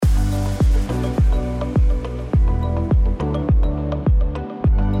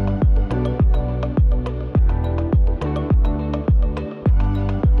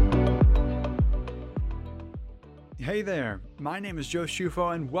Hey there, my name is Joe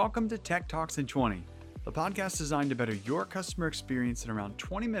Schufo and welcome to Tech Talks in 20, the podcast designed to better your customer experience in around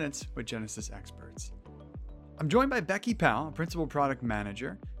 20 minutes with Genesys experts. I'm joined by Becky Powell, a Principal Product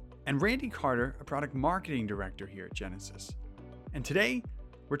Manager, and Randy Carter, a Product Marketing Director here at Genesys. And today,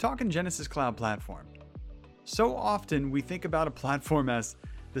 we're talking Genesys Cloud Platform. So often we think about a platform as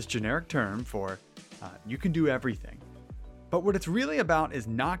this generic term for you can do everything. But what it's really about is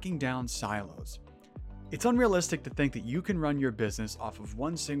knocking down silos. It's unrealistic to think that you can run your business off of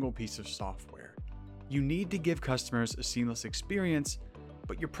one single piece of software. You need to give customers a seamless experience,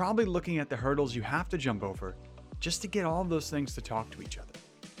 but you're probably looking at the hurdles you have to jump over just to get all of those things to talk to each other.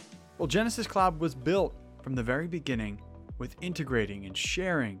 Well, Genesys Cloud was built from the very beginning with integrating and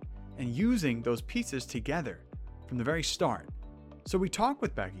sharing and using those pieces together from the very start. So we talk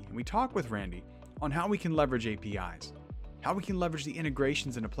with Becky and we talk with Randy on how we can leverage APIs, how we can leverage the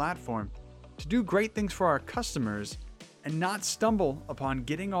integrations in a platform to do great things for our customers and not stumble upon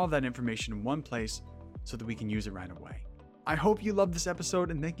getting all that information in one place so that we can use it right away. I hope you love this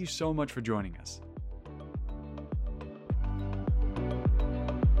episode and thank you so much for joining us.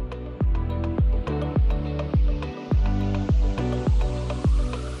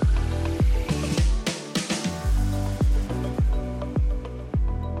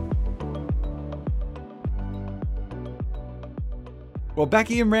 Well,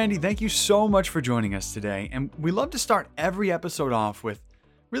 Becky and Randy, thank you so much for joining us today. And we love to start every episode off with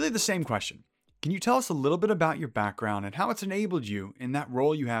really the same question. Can you tell us a little bit about your background and how it's enabled you in that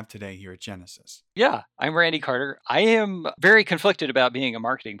role you have today here at Genesys? Yeah, I'm Randy Carter. I am very conflicted about being a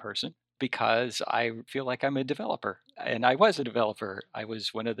marketing person because I feel like I'm a developer. And I was a developer. I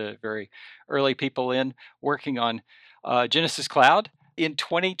was one of the very early people in working on Genesys Cloud in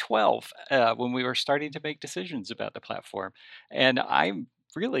 2012 when we were starting to make decisions about the platform. And I'm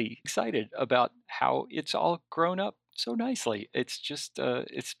really excited about how it's all grown up so nicely. It's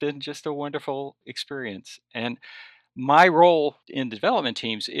been just a wonderful experience. And my role in the development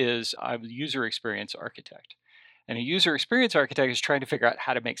teams is I'm a user experience architect. And a user experience architect is trying to figure out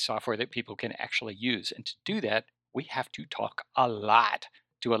how to make software that people can actually use. And to do that, we have to talk a lot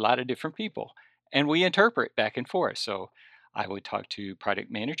to a lot of different people. And we interpret back and forth. So I would talk to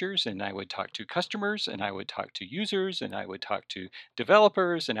product managers, and I would talk to customers, and I would talk to users, and I would talk to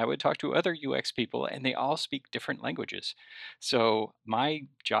developers, and I would talk to other UX people, and they all speak different languages. So my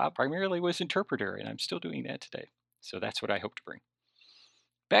job primarily was interpreter, and I'm still doing that today. So that's what I hope to bring.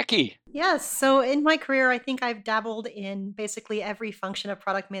 Becky. Yes. So in my career, I think I've dabbled in basically every function of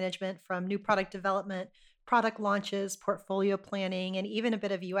product management, from new product development, product launches, portfolio planning, and even a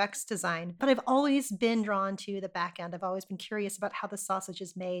bit of UX design. But I've always been drawn to the back end. I've always been curious about how the sausage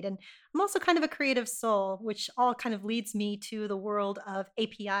is made. And I'm also kind of a creative soul, which all kind of leads me to the world of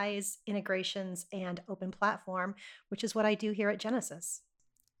APIs, integrations, and open platform, which is what I do here at Genesys.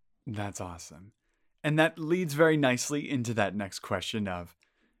 That's awesome. And that leads very nicely into that next question of,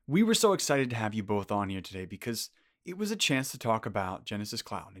 we were so excited to have you both on here today because it was a chance to talk about Genesys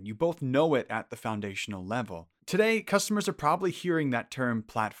Cloud, and you both know it at the foundational level. Today, customers are probably hearing that term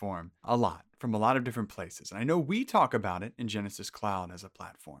platform a lot from a lot of different places. And I know we talk about it in Genesys Cloud as a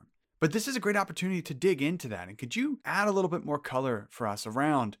platform. But this is a great opportunity to dig into that. And could you add a little bit more color for us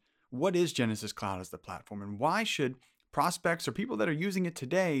around what is Genesys Cloud as the platform, and why should prospects or people that are using it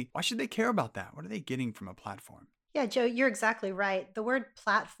today, why should they care about that? What are they getting from a platform? Yeah, Joe, you're exactly right. The word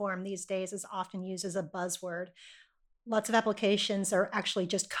platform these days is often used as a buzzword. Lots of applications are actually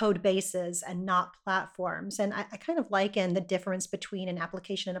just code bases and not platforms. And I kind of liken the difference between an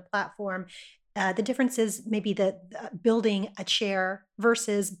application and a platform. The difference is maybe building a chair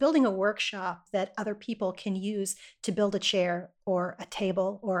versus building a workshop that other people can use to build a chair or a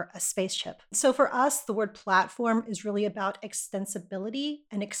table or a spaceship. So for us, the word platform is really about extensibility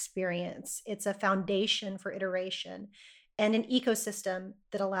and experience. It's a foundation for iteration and an ecosystem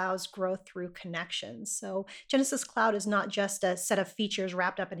that allows growth through connections. So Genesys Cloud is not just a set of features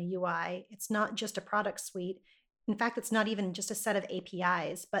wrapped up in a UI. It's not just a product suite. In fact, it's not even just a set of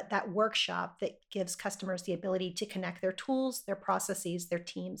APIs, but that workshop that gives customers the ability to connect their tools, their processes, their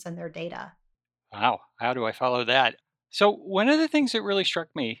teams, and their data. Wow, how do I follow that? So one of the things that really struck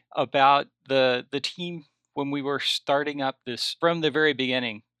me about the team when we were starting up this from the very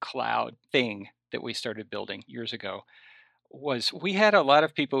beginning cloud thing that we started building years ago was we had a lot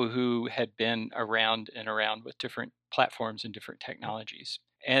of people who had been around and around with different platforms and different technologies.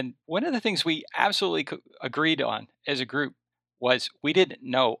 And one of the things we absolutely agreed on as a group was we didn't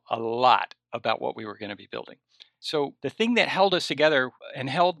know a lot about what we were going to be building. So the thing that held us together and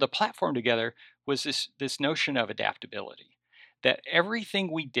held the platform together was this notion of adaptability, that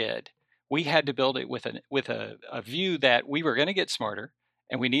everything we did we had to build it with a view that we were going to get smarter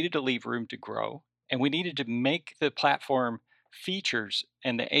and we needed to leave room to grow and we needed to make the platform features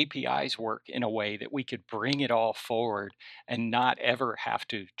and the APIs work in a way that we could bring it all forward and not ever have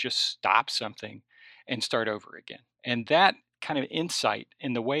to just stop something and start over again. And that kind of insight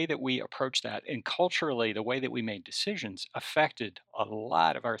in the way that we approach that and culturally the way that we made decisions affected a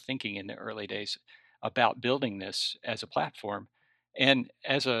lot of our thinking in the early days about building this as a platform and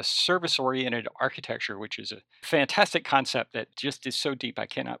as a service oriented architecture, which is a fantastic concept that just is so deep, I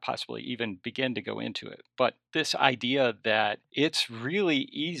cannot possibly even begin to go into it. But this idea that it's really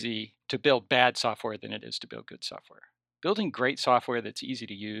easy to build bad software than it is to build good software. Building great software that's easy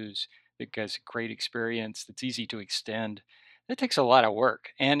to use, that gives great experience, that's easy to extend, that takes a lot of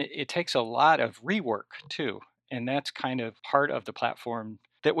work. And it takes a lot of rework too. And that's kind of part of the platform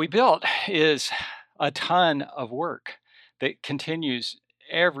that we built is a ton of work that continues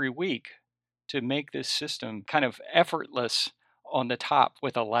every week to make this system kind of effortless on the top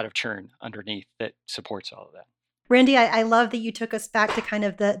with a lot of churn underneath that supports all of that. Randy, I love that you took us back to kind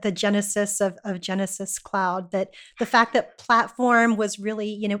of the genesis of Genesis Cloud, that the fact that platform was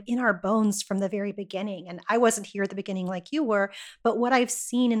really, in our bones from the very beginning. And I wasn't here at the beginning like you were, but what I've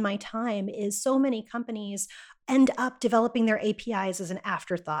seen in my time is so many companies end up developing their APIs as an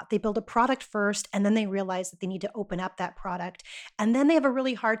afterthought. They build a product first, and then they realize that they need to open up that product. And then they have a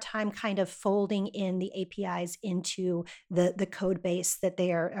really hard time kind of folding in the APIs into the code base that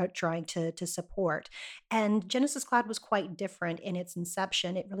they are trying to support. And Genesis Cloud was quite different in its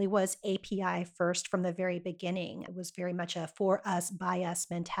inception. It really was API first from the very beginning. It was very much a for us, by us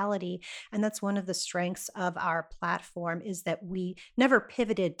mentality. And that's one of the strengths of our platform is that we never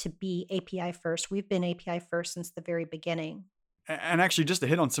pivoted to be API first. We've been API first since the very beginning. And actually, just to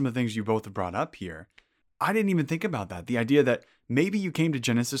hit on some of the things you both have brought up here, I didn't even think about that. The idea that maybe you came to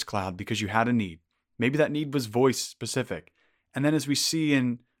Genesis Cloud because you had a need. Maybe that need was voice specific. And then as we see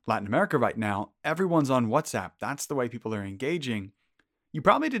in Latin America right now, everyone's on WhatsApp. That's the way people are engaging. You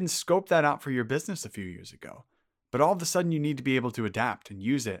probably didn't scope that out for your business a few years ago, but all of a sudden you need to be able to adapt and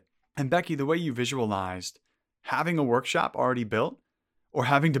use it. And Becky, the way you visualized having a workshop already built or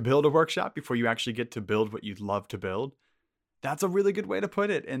having to build a workshop before you actually get to build what you'd love to build, that's a really good way to put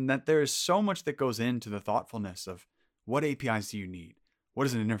it. And that there is so much that goes into the thoughtfulness of what APIs do you need? What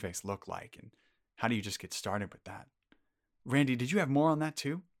does an interface look like? And how do you just get started with that? Randy, did you have more on that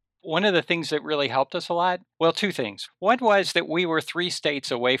too? One of the things that really helped us a lot, well, two things. One was that we were 3 states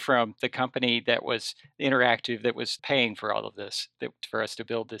away from the company that was interactive, that was paying for all of this, for us to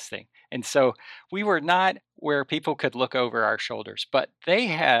build this thing. And so we were not where people could look over our shoulders, but they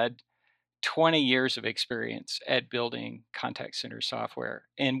had 20 years of experience at building contact center software.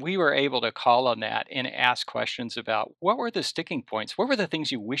 And we were able to call on that and ask questions about what were the sticking points? What were the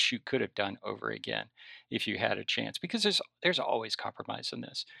things you wish you could have done over again if you had a chance? Because there's always compromise in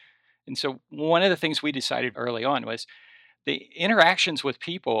this. And so one of the things we decided early on was the interactions with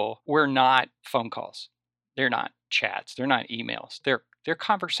people were not phone calls. They're not chats. They're not emails. They're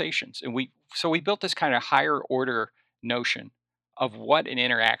conversations. And we built this kind of higher order notion of what an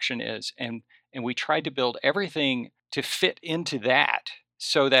interaction is. And we tried to build everything to fit into that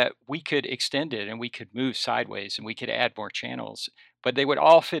so that we could extend it and we could move sideways and we could add more channels. But they would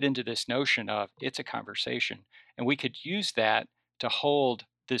all fit into this notion of it's a conversation. And we could use that to hold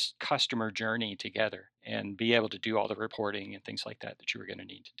this customer journey together and be able to do all the reporting and things like that you were going to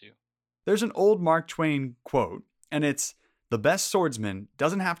need to do. There's an old Mark Twain quote, and it's, "The best swordsman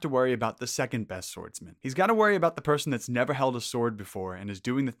doesn't have to worry about the second best swordsman. He's got to worry about the person that's never held a sword before and is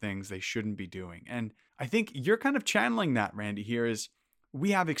doing the things they shouldn't be doing." And I think you're kind of channeling that, Randy, here is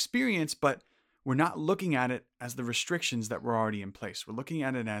we have experience, but we're not looking at it as the restrictions that were already in place. We're looking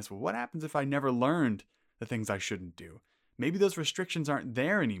at it as, well, what happens if I never learned the things I shouldn't do? Maybe those restrictions aren't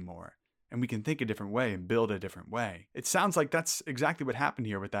there anymore, and we can think a different way and build a different way. It sounds like that's exactly what happened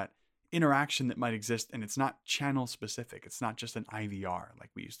here with that interaction that might exist, and it's not channel specific. It's not just an IVR like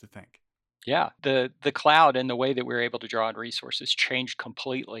we used to think. Yeah, the cloud and the way that we're able to draw on resources changed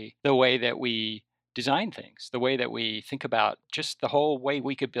completely the way that we design things, the way that we think about just the whole way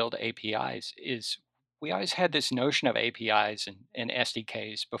we could build APIs is we always had this notion of APIs and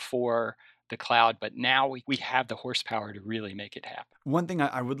SDKs before the cloud, but now we have the horsepower to really make it happen. One thing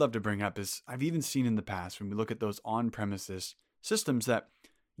I would love to bring up is I've even seen in the past when we look at those on-premises systems that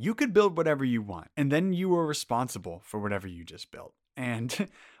you could build whatever you want, and then you were responsible for whatever you just built. And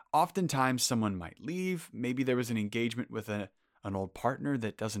oftentimes someone might leave. Maybe there was an engagement with an old partner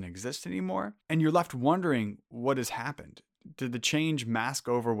that doesn't exist anymore, and you're left wondering what has happened. Did the change mask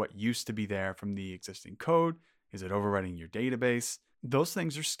over what used to be there from the existing code? Is it overwriting your database? those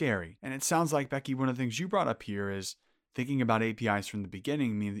things are scary. And it sounds like, Becky, one of the things you brought up here is thinking about APIs from the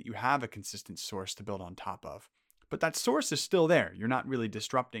beginning mean that you have a consistent source to build on top of. But that source is still there. You're not really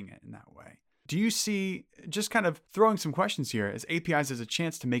disrupting it in that way. Do you see, just kind of throwing some questions here, as APIs as a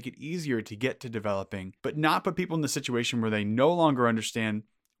chance to make it easier to get to developing, but not put people in the situation where they no longer understand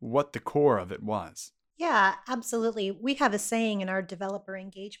what the core of it was? Yeah, absolutely. We have a saying in our developer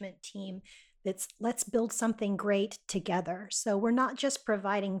engagement team that's let's build something great together. So we're not just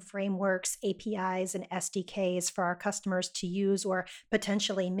providing frameworks, APIs, and SDKs for our customers to use or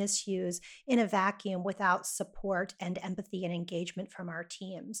potentially misuse in a vacuum without support and empathy and engagement from our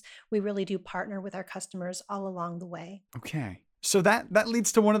teams. We really do partner with our customers all along the way. Okay. So that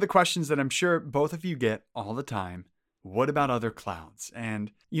leads to one of the questions that I'm sure both of you get all the time. What about other clouds? And,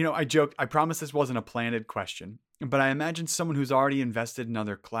 I joked, I promise this wasn't a planted question, but I imagine someone who's already invested in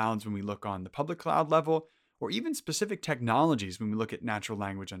other clouds when we look on the public cloud level, or even specific technologies when we look at natural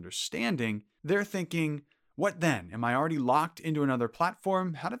language understanding, they're thinking, what then? Am I already locked into another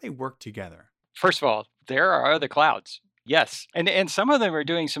platform? How do they work together? First of all, there are other clouds. Yes. And some of them are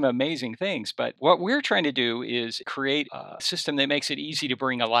doing some amazing things. But what we're trying to do is create a system that makes it easy to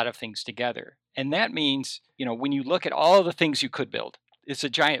bring a lot of things together. And that means, when you look at all the things you could build, it's a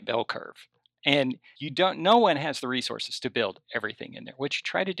giant bell curve. And no one has the resources to build everything in there. What you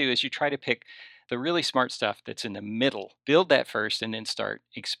try to do is you try to pick the really smart stuff that's in the middle, build that first, and then start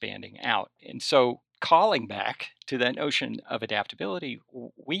expanding out. And so calling back to that notion of adaptability,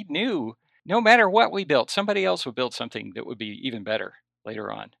 we knew no matter what we built, somebody else would build something that would be even better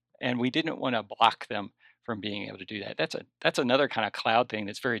later on. And we didn't want to block them from being able to do that. That's another kind of cloud thing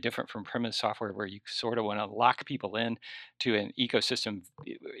that's very different from primitive software, where you sort of want to lock people in to an ecosystem,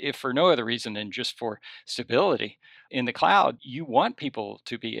 if for no other reason than just for stability. In the cloud, you want people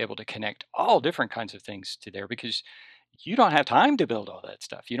to be able to connect all different kinds of things to there, because you don't have time to build all that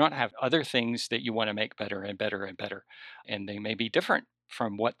stuff. You don't have other things that you want to make better and better and better. And they may be different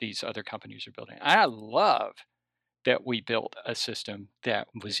from what these other companies are building. I love that we built a system that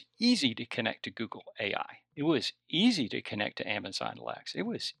was easy to connect to Google AI. It was easy to connect to Amazon Lex. It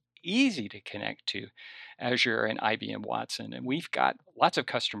was easy to connect to Azure and IBM Watson. And we've got lots of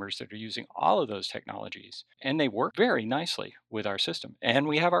customers that are using all of those technologies, and they work very nicely with our system. And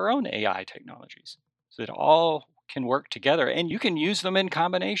we have our own AI technologies, so that all can work together, and you can use them in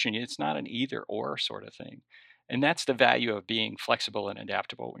combination. It's not an either or sort of thing. And that's the value of being flexible and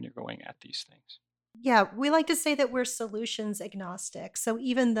adaptable when you're going at these things. Yeah, we like to say that we're solutions agnostic. So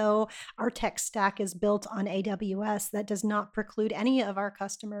even though our tech stack is built on AWS, that does not preclude any of our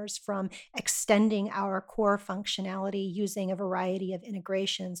customers from extending our core functionality using a variety of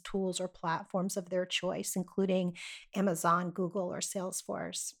integrations, tools, or platforms of their choice, including Amazon, Google, or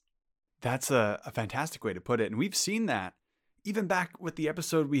Salesforce. That's a fantastic way to put it. And we've seen that even back with the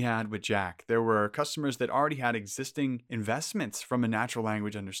episode we had with Jack. There were customers that already had existing investments from a natural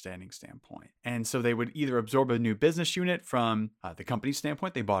language understanding standpoint. And so they would either absorb a new business unit from the company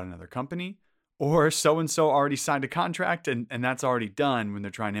standpoint, they bought another company, or so-and-so already signed a contract and that's already done when they're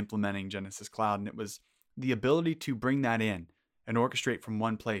trying implementing Genesys Cloud. And it was the ability to bring that in and orchestrate from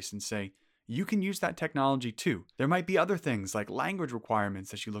one place and say, you can use that technology too. There might be other things like language requirements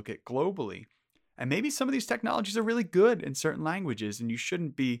that you look at globally. And maybe some of these technologies are really good in certain languages, and you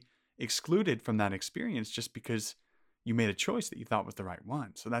shouldn't be excluded from that experience just because you made a choice that you thought was the right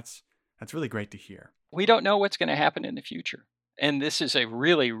one. So that's really great to hear. We don't know what's going to happen in the future. And this is a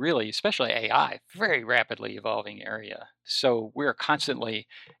really, really, especially AI, very rapidly evolving area. So we're constantly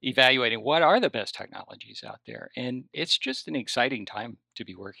evaluating what are the best technologies out there. And it's just an exciting time to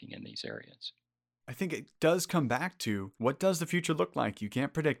be working in these areas. I think it does come back to, what does the future look like? You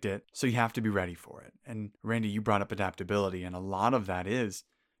can't predict it, so you have to be ready for it. And Randy, you brought up adaptability, and a lot of that is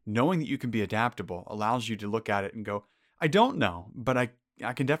knowing that you can be adaptable allows you to look at it and go, I don't know, but I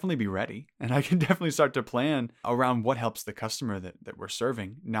can definitely be ready, and I can definitely start to plan around what helps the customer that we're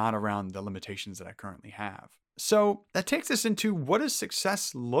serving, not around the limitations that I currently have. So that takes us into, what does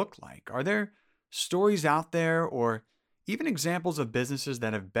success look like? Are there stories out there or even examples of businesses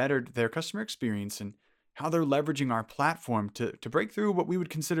that have bettered their customer experience and how they're leveraging our platform to break through what we would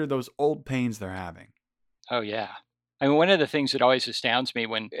consider those old pains they're having? Oh, yeah. I mean, one of the things that always astounds me,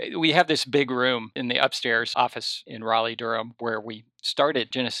 when we have this big room in the upstairs office in Raleigh, Durham, where we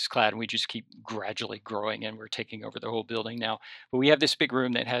started Genesys Cloud, and we just keep gradually growing, and we're taking over the whole building now. But we have this big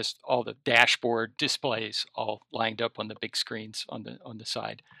room that has all the dashboard displays all lined up on the big screens on the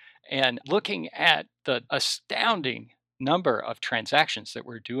side. And looking at the astounding number of transactions that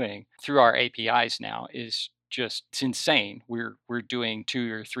we're doing through our APIs now is just, it's insane. We're doing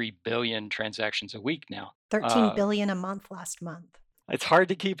 2 or 3 billion transactions a week now. 13 billion a month last month. It's hard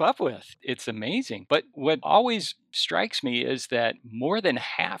to keep up with. It's amazing. But what always strikes me is that more than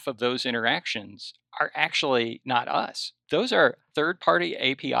half of those interactions are actually not us. Those are third party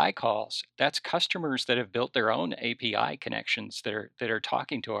API calls. That's customers that have built their own API connections that are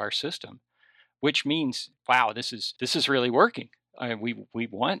talking to our system, which means, wow, this is really working. We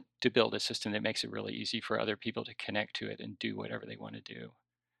want to build a system that makes it really easy for other people to connect to it and do whatever they want to do.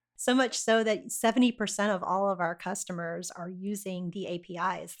 So much so that 70% of all of our customers are using the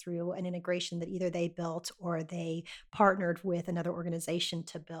APIs through an integration that either they built or they partnered with another organization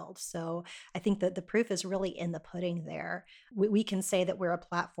to build. So I think that the proof is really in the pudding there. We can say that we're a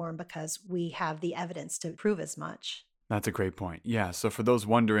platform because we have the evidence to prove as much. That's a great point. Yeah. So for those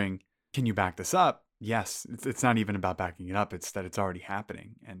wondering, can you back this up? Yes. It's not even about backing it up. It's that it's already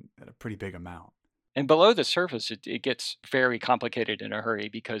happening and at a pretty big amount. And below the surface, it gets very complicated in a hurry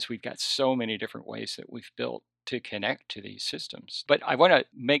because we've got so many different ways that we've built to connect to these systems. But I want to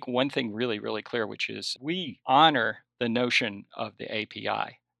make one thing really, really clear, which is we honor the notion of the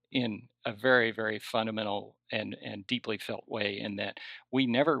API in a very, very fundamental and deeply felt way, in that we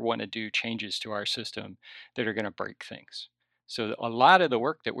never want to do changes to our system that are going to break things. So a lot of the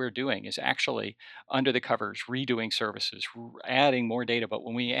work that we're doing is actually under the covers, redoing services, adding more data. But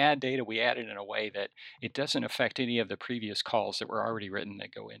when we add data, we add it in a way that it doesn't affect any of the previous calls that were already written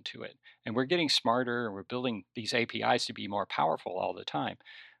that go into it. And we're getting smarter and we're building these APIs to be more powerful all the time.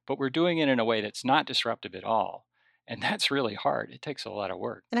 But we're doing it in a way that's not disruptive at all. And that's really hard. It takes a lot of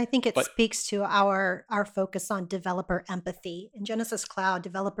work. And I think it But speaks to our focus on developer empathy. In Genesis Cloud,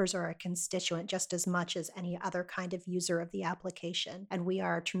 developers are a constituent just as much as any other kind of user of the application. And we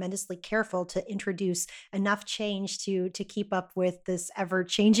are tremendously careful to introduce enough change to keep up with this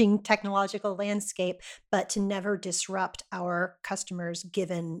ever-changing technological landscape, but to never disrupt our customers'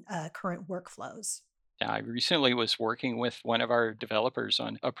 given current workflows. I recently was working with one of our developers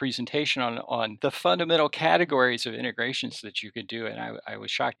on a presentation on the fundamental categories of integrations that you could do. And I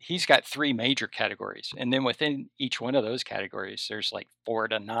was shocked. He's got three major categories. And then within each one of those categories, there's like 4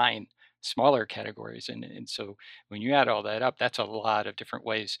 to 9 smaller categories. And so when you add all that up, that's a lot of different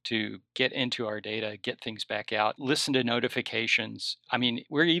ways to get into our data, get things back out, listen to notifications. I mean,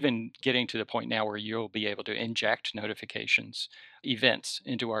 we're even getting to the point now where you'll be able to inject notifications, events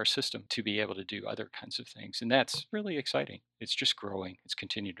into our system to be able to do other kinds of things. And that's really exciting. It's just growing. It's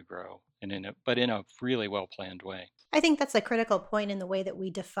continued to grow, and but in a really well planned way. I think that's a critical point in the way that we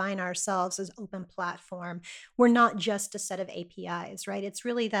define ourselves as open platform. We're not just a set of APIs, right? It's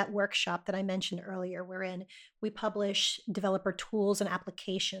really that workshop that I mentioned earlier, wherein we publish developer tools and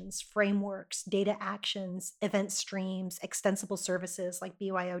applications, frameworks, data actions, event streams, extensible services like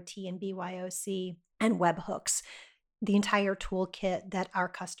BYOT and BYOC, and webhooks, the entire toolkit that our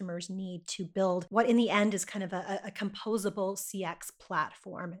customers need to build what in the end is kind of a composable CX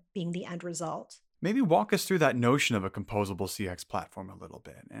platform being the end result. Maybe walk us through that notion of a composable CX platform a little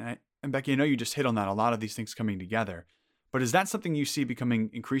bit. And Becky, I know you just hit on that, a lot of these things coming together. But is that something you see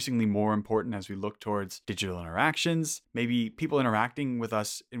becoming increasingly more important as we look towards digital interactions? Maybe people interacting with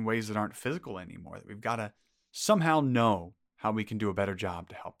us in ways that aren't physical anymore, that we've got to somehow know how we can do a better job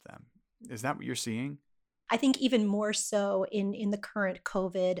to help them. Is that what you're seeing? I think even more so in the current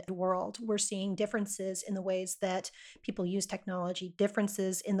COVID world, we're seeing differences in the ways that people use technology,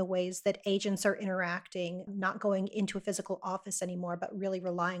 differences in the ways that agents are interacting, not going into a physical office anymore, but really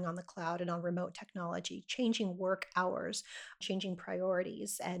relying on the cloud and on remote technology, changing work hours, changing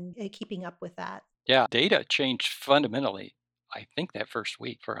priorities, and keeping up with that. Yeah, data changed fundamentally. I think that first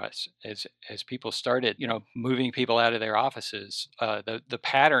week for us, as people started, moving people out of their offices, the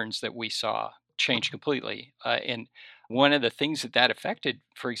patterns that we saw changed completely. And one of the things that affected,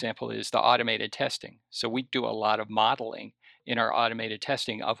 for example, is the automated testing. So we do a lot of modeling in our automated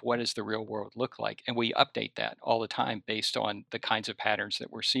testing of what does the real world look like, and we update that all the time based on the kinds of patterns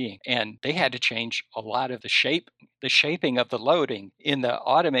that we're seeing. And they had to change a lot of the shaping of the loading in the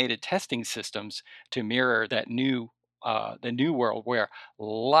automated testing systems to mirror that the new world, where a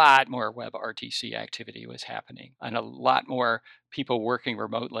lot more WebRTC activity was happening and a lot more people working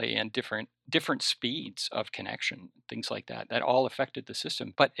remotely and different speeds of connection, things like that. That all affected the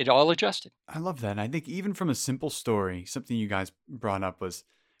system, but it all adjusted. I love that. And I think even from a simple story, something you guys brought up was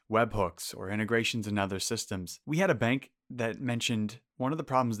webhooks or integrations in other systems. We had a bank that mentioned one of the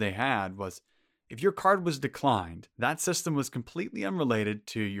problems they had was if your card was declined, that system was completely unrelated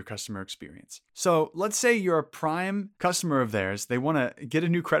to your customer experience. So let's say you're a prime customer of theirs. They want to get a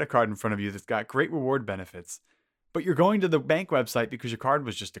new credit card in front of you that's got great reward benefits, but you're going to the bank website because your card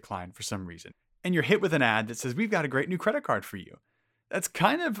was just declined for some reason. And you're hit with an ad that says, we've got a great new credit card for you. That's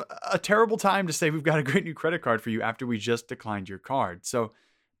kind of a terrible time to say we've got a great new credit card for you after we just declined your card. So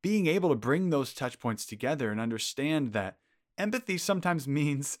being able to bring those touch points together and understand that empathy sometimes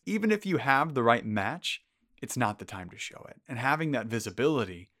means even if you have the right match, it's not the time to show it. And having that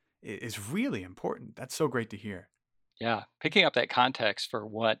visibility is really important. That's so great to hear. Yeah, picking up that context for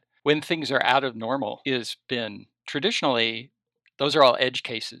when things are out of normal has been traditionally, those are all edge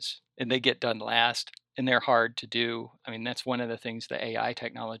cases and they get done last and they're hard to do. I mean, that's one of the things the AI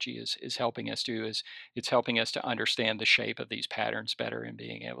technology is helping us do is it's helping us to understand the shape of these patterns better and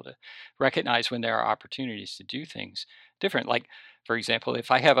being able to recognize when there are opportunities to do things different. Like, for example, if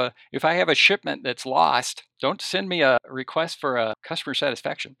I have a shipment that's lost, don't send me a request for a customer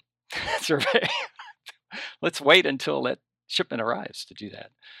satisfaction survey. Let's wait until that shipment arrives to do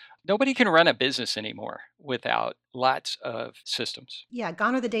that. Nobody can run a business anymore without lots of systems. Yeah,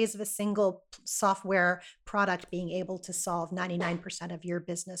 gone are the days of a single software product being able to solve 99% of your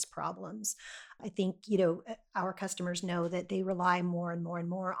business problems. I think, our customers know that they rely more and more and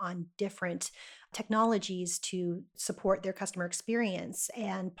more on different technologies to support their customer experience.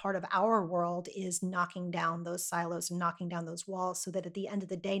 And part of our world is knocking down those silos and knocking down those walls so that at the end of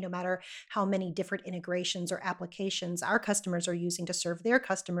the day, no matter how many different integrations or applications our customers are using to serve their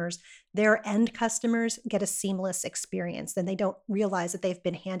end customers get a seamless experience. Then they don't realize that they've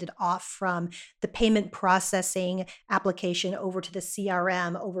been handed off from the payment processing application over to the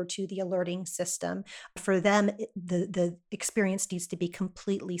CRM, over to the alerting system. For them, the experience needs to be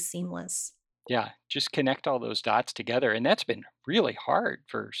completely seamless. Yeah, just connect all those dots together. And that's been really hard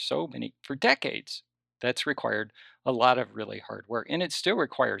for decades. That's required a lot of really hard work. And it still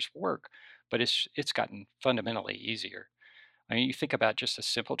requires work, but it's gotten fundamentally easier. I mean, you think about just a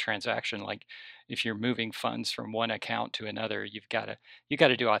simple transaction, like if you're moving funds from one account to another, you got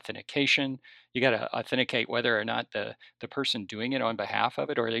to do authentication. You got to authenticate whether or not the person doing it on behalf of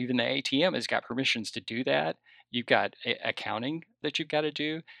it, or even the ATM has got permissions to do that. You've got accounting that you've got to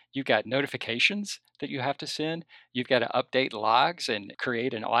do. You've got notifications that you have to send. You've got to update logs and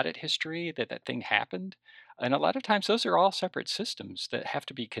create an audit history that thing happened. And a lot of times, those are all separate systems that have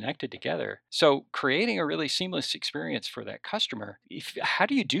to be connected together. So, creating a really seamless experience for that customer, how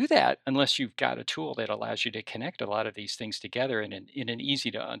do you do that unless you've got a tool that allows you to connect a lot of these things together in an easy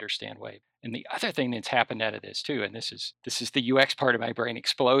to understand way? And the other thing that's happened out of this too, and this is the UX part of my brain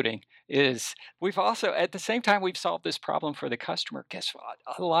exploding, is we've also at the same time we've solved this problem for the customer. Guess what?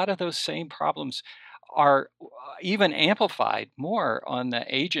 A lot of those same problems are even amplified more on the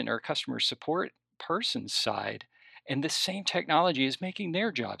agent or customer support person's side. And the same technology is making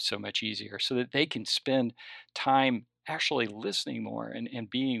their job so much easier so that they can spend time actually listening more and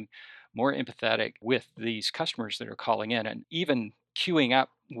being more empathetic with these customers that are calling in and even queuing up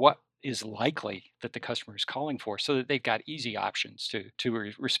what is likely that the customer is calling for so that they've got easy options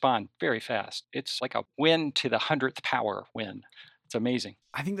to respond very fast. It's like a win to the 100th power win. It's amazing.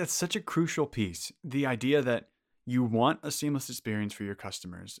 I think that's such a crucial piece. The idea that you want a seamless experience for your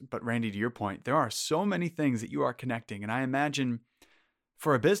customers. But Randy, to your point, there are so many things that you are connecting. And I imagine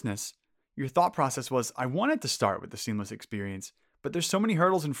for a business, your thought process was, I wanted to start with the seamless experience, but there's so many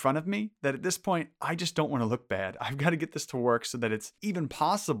hurdles in front of me that at this point, I just don't want to look bad. I've got to get this to work so that it's even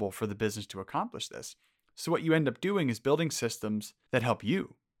possible for the business to accomplish this. So what you end up doing is building systems that help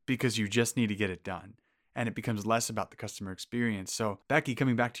you because you just need to get it done. And it becomes less about the customer experience. So Becky,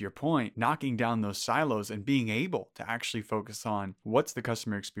 coming back to your point, knocking down those silos and being able to actually focus on what's the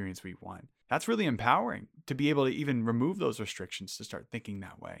customer experience we want. That's really empowering to be able to even remove those restrictions to start thinking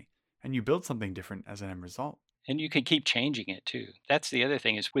that way. And you build something different as an end result. And you can keep changing it too. That's the other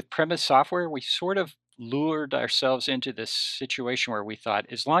thing is with premise software, we sort of lured ourselves into this situation where we thought,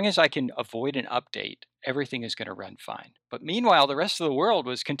 as long as I can avoid an update, everything is going to run fine. But meanwhile, the rest of the world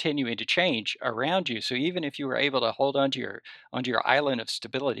was continuing to change around you. So even if you were able to hold onto your island of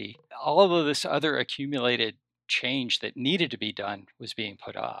stability, all of this other accumulated change that needed to be done was being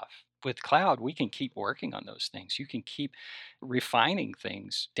put off. With cloud, we can keep working on those things. You can keep refining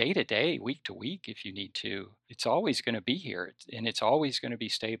things day to day, week to week if you need to. It's always going to be here and it's always going to be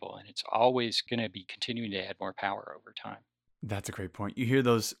stable and it's always going to be continuing to add more power over time. That's a great point. You hear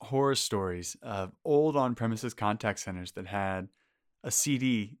those horror stories of old on-premises contact centers that had a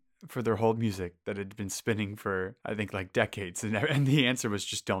CD for their hold music that had been spinning for, I think, like decades. And the answer was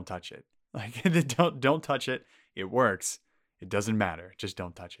just don't touch it. Like, don't touch it. It works. It doesn't matter. Just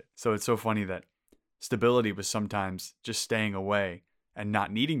don't touch it. So it's so funny that stability was sometimes just staying away and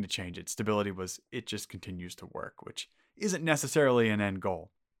not needing to change it. Stability was it just continues to work, which isn't necessarily an end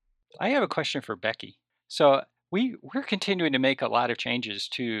goal. I have a question for Becky. So we're continuing to make a lot of changes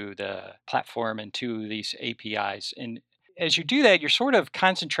to the platform and to these APIs. And as you do that, you're sort of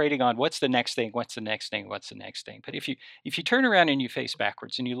concentrating on what's the next thing, what's the next thing, what's the next thing. But if you turn around and you face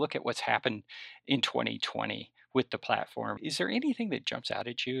backwards and you look at what's happened in 2020 with the platform, is there anything that jumps out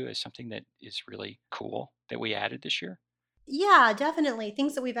at you as something that is really cool that we added this year? Yeah, definitely.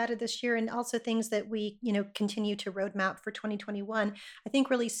 Things that we've added this year and also things that we, continue to roadmap for 2021, I think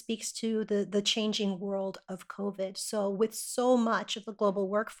really speaks to the changing world of COVID. So with so much of the global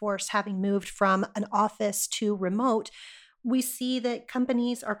workforce having moved from an office to remote, we see that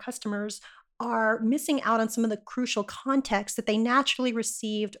companies, our customers, are missing out on some of the crucial context that they naturally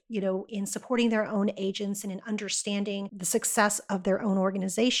received, in supporting their own agents and in understanding the success of their own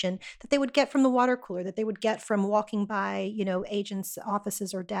organization that they would get from the water cooler, that they would get from walking by, agents'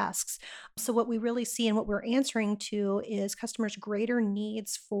 offices or desks. So what we really see and what we're answering to is customers' greater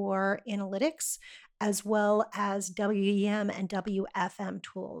needs for analytics as well as WEM and WFM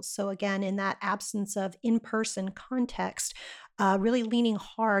tools. So, again, in that absence of in person context, really leaning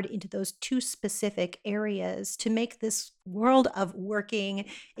hard into those two specific areas to make this world of working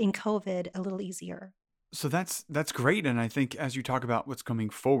in COVID a little easier. So that's great. And I think as you talk about what's coming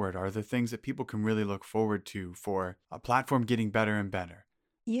forward, are the things that people can really look forward to for a platform getting better and better?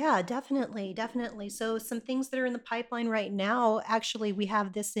 Yeah, definitely, definitely. So some things that are in the pipeline right now, actually we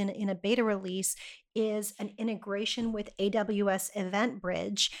have this in a beta release, is an integration with AWS Event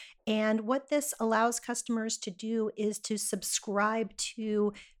Bridge. And what this allows customers to do is to subscribe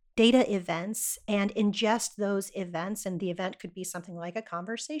to data events and ingest those events. And the event could be something like a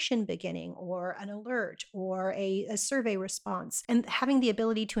conversation beginning or an alert or a survey response, and having the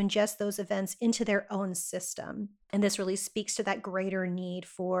ability to ingest those events into their own system. And this really speaks to that greater need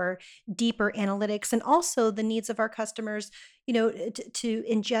for deeper analytics and also the needs of our customers, to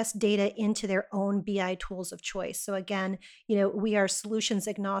ingest data into their own BI tools of choice. So again, we are solutions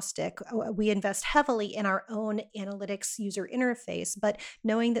agnostic. We invest heavily in our own analytics user interface, but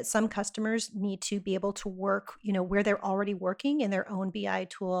knowing that some customers need to be able to work, where they're already working in their own BI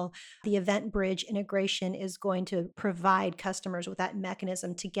tool, the Event Bridge integration is going to provide customers with that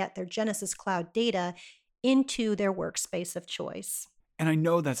mechanism to get their Genesis Cloud data into their workspace of choice. And I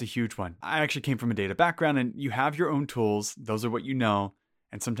know that's a huge one. I actually came from a data background, and you have your own tools. Those are what you know.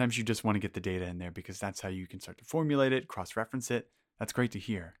 And sometimes you just want to get the data in there because that's how you can start to formulate it, cross reference it. That's great to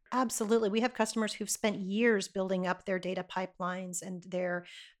hear. Absolutely. We have customers who've spent years building up their data pipelines and their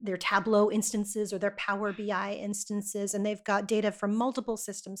Tableau instances or their Power BI instances, and they've got data from multiple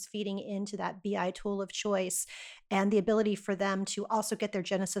systems feeding into that BI tool of choice, and the ability for them to also get their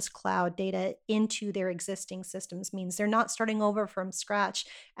Genesis Cloud data into their existing systems means they're not starting over from scratch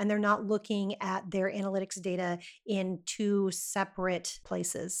and they're not looking at their analytics data in two separate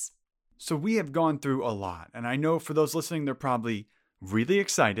places. So we have gone through a lot. And I know for those listening, they're probably really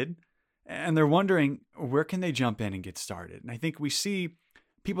excited and they're wondering where can they jump in and get started. And I think we see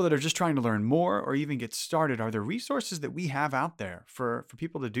people that are just trying to learn more or even get started. Are there resources that we have out there for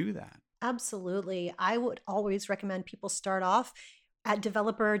people to do that? Absolutely. I would always recommend people start off at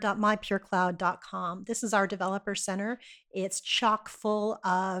developer.mypurecloud.com. This is our developer center. It's chock full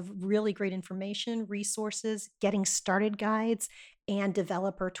of really great information, resources, getting started guides, and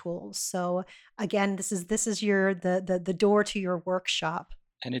developer tools. So again, this is your the door to your workshop.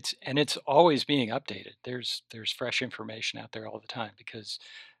 And it's always being updated. There's fresh information out there all the time because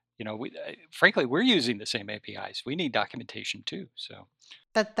frankly, we're using the same APIs. We need documentation too. So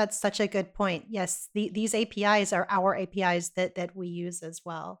That's such a good point. Yes, these APIs are our APIs that we use as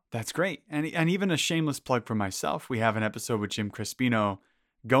well. That's great. And even a shameless plug for myself, we have an episode with Jim Crispino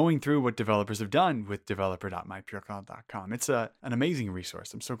going through what developers have done with developer.mypurecloud.com. It's an amazing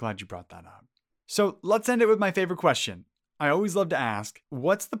resource. I'm so glad you brought that up. So let's end it with my favorite question. I always love to ask,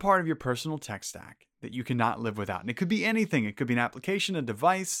 what's the part of your personal tech stack that you cannot live without? And it could be anything. It could be an application, a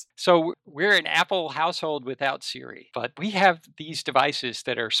device. So we're an Apple household without Siri, but we have these devices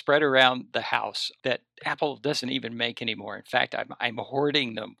that are spread around the house that Apple doesn't even make anymore. In fact, I'm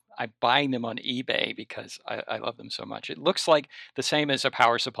hoarding them. I'm buying them on eBay because I love them so much. It looks like the same as a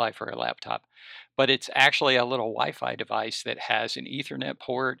power supply for a laptop, but it's actually a little Wi-Fi device that has an Ethernet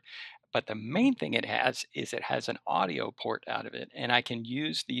port. But the main thing it has is it has an audio port out of it. And I can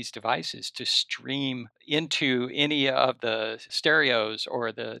use these devices to stream into any of the stereos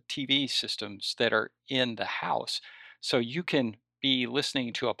or the TV systems that are in the house. So you can be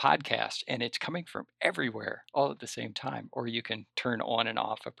listening to a podcast and it's coming from everywhere all at the same time. Or you can turn on and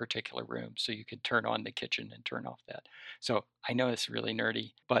off a particular room. So you can turn on the kitchen and turn off that. So I know it's really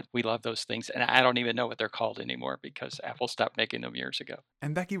nerdy, but we love those things. And I don't even know what they're called anymore because Apple stopped making them years ago.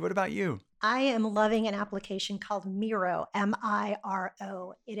 And Becky, what about you? I am loving an application called Miro,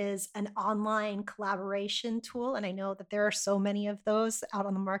 Miro. It is an online collaboration tool, and I know that there are so many of those out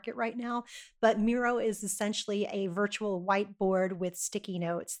on the market right now, but Miro is essentially a virtual whiteboard with sticky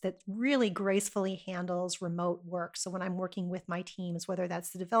notes that really gracefully handles remote work. So when I'm working with my teams, whether that's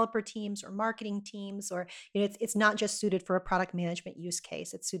the developer teams or marketing teams, or it's not just suited for a product management use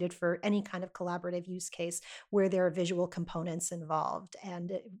case, it's suited for any kind of collaborative use case where there are visual components involved. And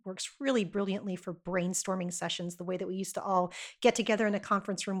it works really brilliantly for brainstorming sessions, the way that we used to all get together in a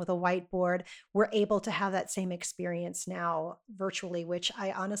conference room with a whiteboard. We're able to have that same experience now virtually, which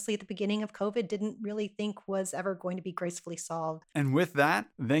I honestly, at the beginning of COVID, didn't really think was ever going to be gracefully solved. And with that,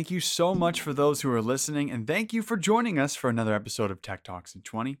 thank you so much for those who are listening, and thank you for joining us for another episode of Tech Talks in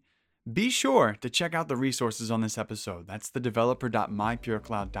 20. Be sure to check out the resources on this episode. That's the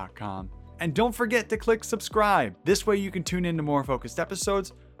developer.mypurecloud.com. And don't forget to click subscribe. This way you can tune into more focused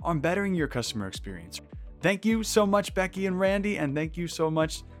episodes on bettering your customer experience. Thank you so much, Becky and Randy, and thank you so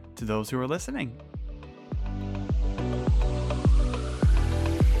much to those who are listening.